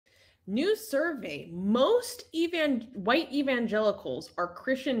New survey. Most white evangelicals are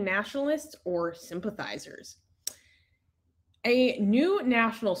Christian nationalists or sympathizers. A new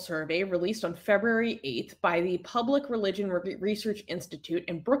national survey released on February 8th by the Public Religion Research Institute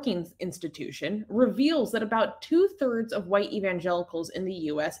and Brookings Institution reveals that about 2/3 of white evangelicals in the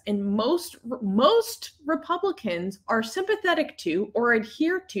U.S. and most Republicans are sympathetic to or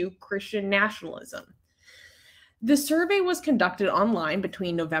adhere to Christian nationalism. The survey was conducted online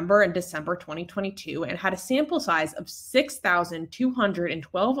between November and December 2022 and had a sample size of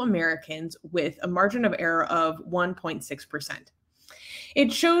 6,212 Americans with a margin of error of 1.6%.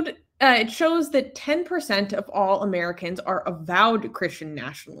 It shows that 10% of all Americans are avowed Christian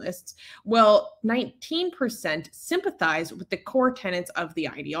nationalists, while 19% sympathize with the core tenets of the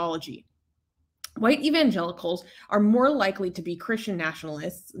ideology. White evangelicals are more likely to be Christian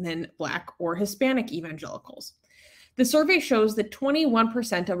nationalists than Black or Hispanic evangelicals. The survey shows that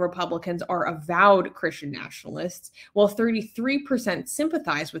 21% of Republicans are avowed Christian nationalists, while 33%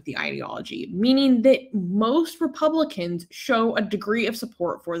 sympathize with the ideology, meaning that most Republicans show a degree of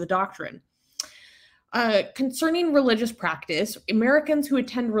support for the doctrine. Concerning religious practice, Americans who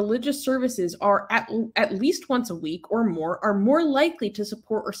attend religious services are at least once a week or more are more likely to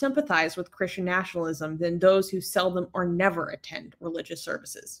support or sympathize with Christian nationalism than those who seldom or never attend religious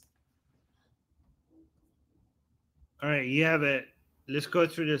services. All right, you have it. Let's go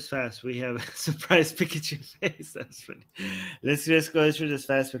through this fast. We have a surprise Pikachu face. That's funny. Let's just go through this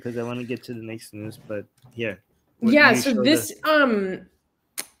fast because I want to get to the next news. But yeah. Yeah, so this,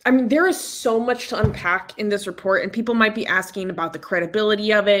 I mean, there is so much to unpack in this report, and people might be asking about the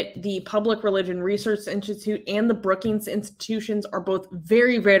credibility of it. The Public Religion Research Institute and the Brookings institutions are both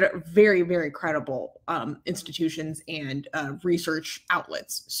very, very, very, very credible institutions and research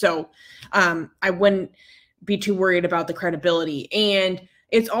outlets. So I wouldn't be too worried about the credibility. And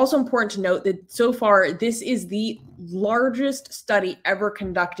it's also important to note that so far, this is the largest study ever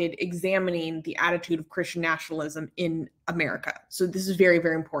conducted examining the attitude of Christian nationalism in America. So this is very,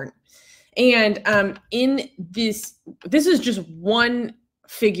 very important. And in this is just one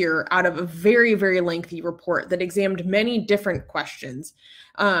figure out of a very, very lengthy report that examined many different questions.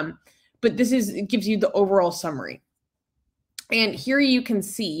 But it gives you the overall summary. And here you can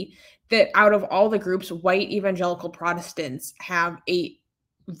see that out of all the groups, white evangelical Protestants have a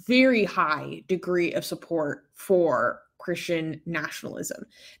very high degree of support for Christian nationalism.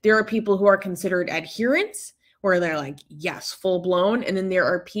 There are people who are considered adherents, where they're like, yes, full blown. And then there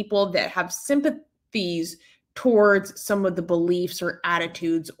are people that have sympathies towards some of the beliefs or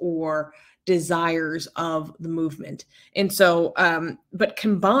attitudes or desires of the movement. And so, but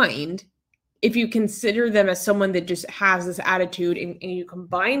combined, if you consider them as someone that just has this attitude and you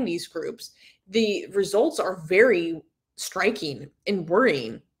combine these groups, the results are very striking and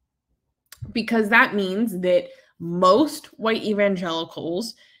worrying, because that means that most white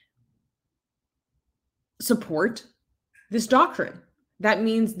evangelicals support this doctrine. That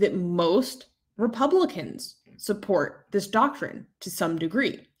means that most Republicans support this doctrine to some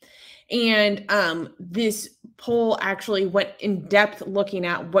degree. And this poll actually went in depth looking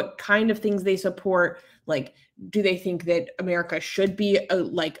at what kind of things they support. Like, do they think that America should be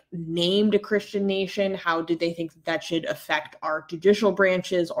named a Christian nation? How do they think that should affect our judicial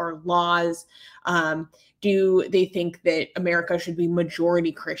branches, our laws? Do they think that America should be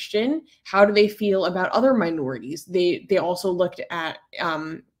majority Christian? How do they feel about other minorities? They also looked at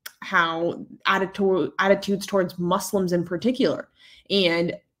how attitudes towards Muslims in particular.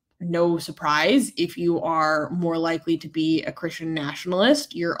 And no surprise, if you are more likely to be a Christian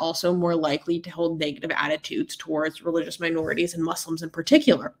nationalist, you're also more likely to hold negative attitudes towards religious minorities and Muslims in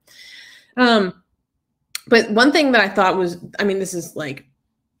particular. But one thing that I thought was, I mean, this is like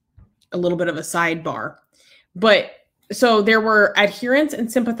a little bit of a sidebar, but so there were adherents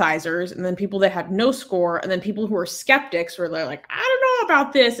and sympathizers, and then people that had no score, and then people who were skeptics were like, I don't know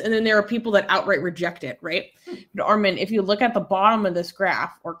about this. And then there are people that outright reject it, right? But Armin, if you look at the bottom of this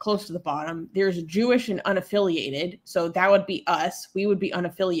graph, or close to the bottom, there's Jewish and unaffiliated. So that would be us. We would be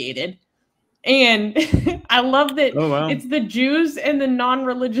unaffiliated. And I love that It's the Jews and the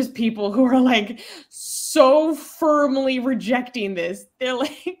non-religious people who are like so firmly rejecting this. They're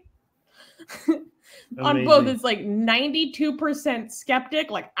like... on both, it's like 92% skeptic,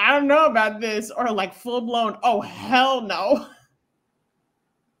 like, I don't know about this, or like full blown, oh, hell no.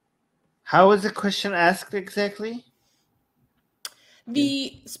 How was the question asked exactly?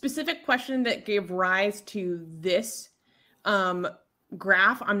 The specific question that gave rise to this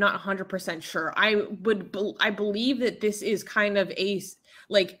graph, I'm not 100% sure. I believe that this is kind of a,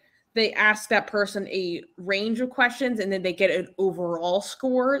 like, they ask that person a range of questions, and then they get an overall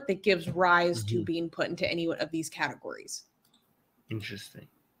score that gives rise to being put into any of these categories. Interesting.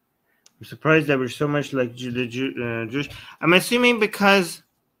 I'm surprised that we're so much like the Jewish. I'm assuming because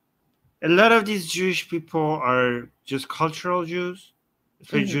a lot of these Jewish people are just cultural Jews,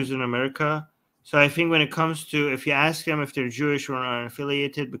 especially Jews in America. So I think when it comes to, if you ask them if they're Jewish or not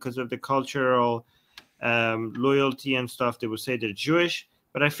affiliated because of the cultural loyalty and stuff, they would say they're Jewish.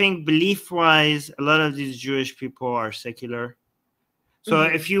 But I think belief-wise, a lot of these Jewish people are secular. So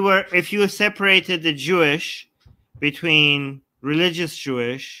if you separated the Jewish between religious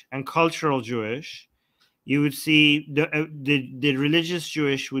Jewish and cultural Jewish, you would see the religious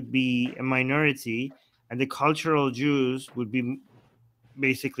Jewish would be a minority, and the cultural Jews would be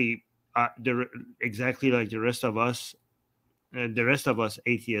basically exactly like the rest of us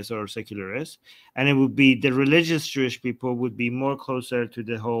atheists or secularists, and it would be the religious Jewish people would be more closer to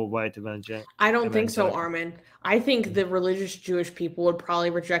the whole white evangelical. I don't think so, Armin. I think the religious Jewish people would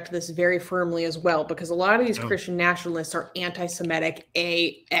probably reject this very firmly as well, because a lot of these Christian nationalists are anti-Semitic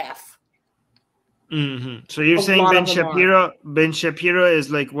AF. So you're saying Ben Shapiro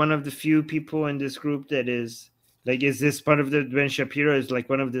is like one of the few people in this group that is like, is this part of the Ben Shapiro is like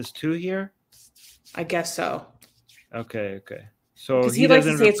one of these two here? I guess so. Okay. So he likes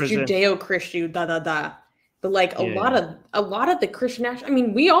to say it's Judeo-Christian, but like a lot of the Christian, I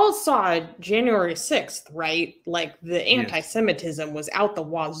mean, we all saw January 6th, right? Like the anti-Semitism was out the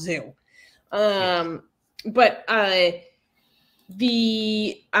wazoo. But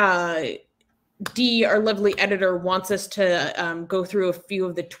Dee, our lovely editor, wants us to go through a few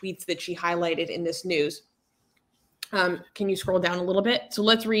of the tweets that she highlighted in this news. Can you scroll down a little bit? So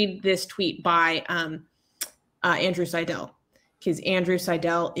let's read this tweet by Andrew Seidel, because Andrew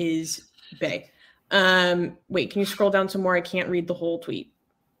Seidel is bae. Wait, can you scroll down some more? I can't read the whole tweet.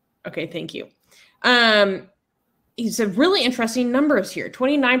 Okay, thank you. He said, really interesting numbers here.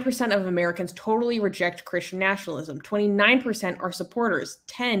 29% of Americans totally reject Christian nationalism. 29% are supporters.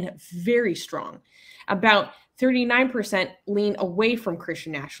 10 very strong. About 39% lean away from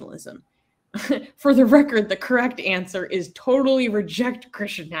Christian nationalism. For the record, the correct answer is totally reject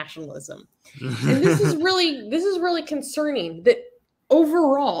Christian nationalism. And this is really concerning that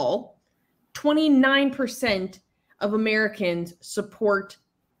overall 29% of Americans support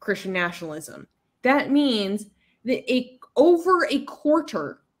Christian nationalism. That means that over a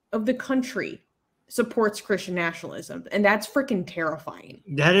quarter of the country supports Christian nationalism, and that's freaking terrifying.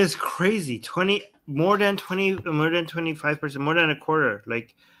 That is crazy. More than 25%, more than a quarter,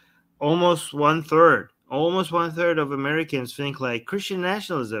 like almost one third of Americans think like Christian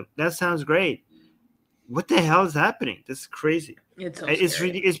nationalism. That sounds great. What the hell is happening? This is crazy.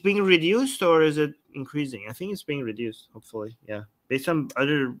 It's being reduced, or is it increasing? I think it's being reduced, hopefully. Yeah. Based on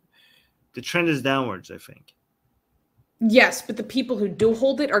the trend is downwards, I think. Yes, but the people who do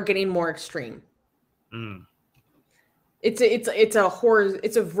hold it are getting more extreme. It's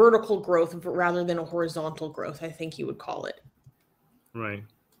a vertical growth rather than a horizontal growth, I think you would call it. Right.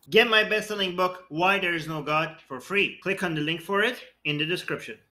 Get my best-selling book, Why There Is No God, for free. Click on the link for it in the description.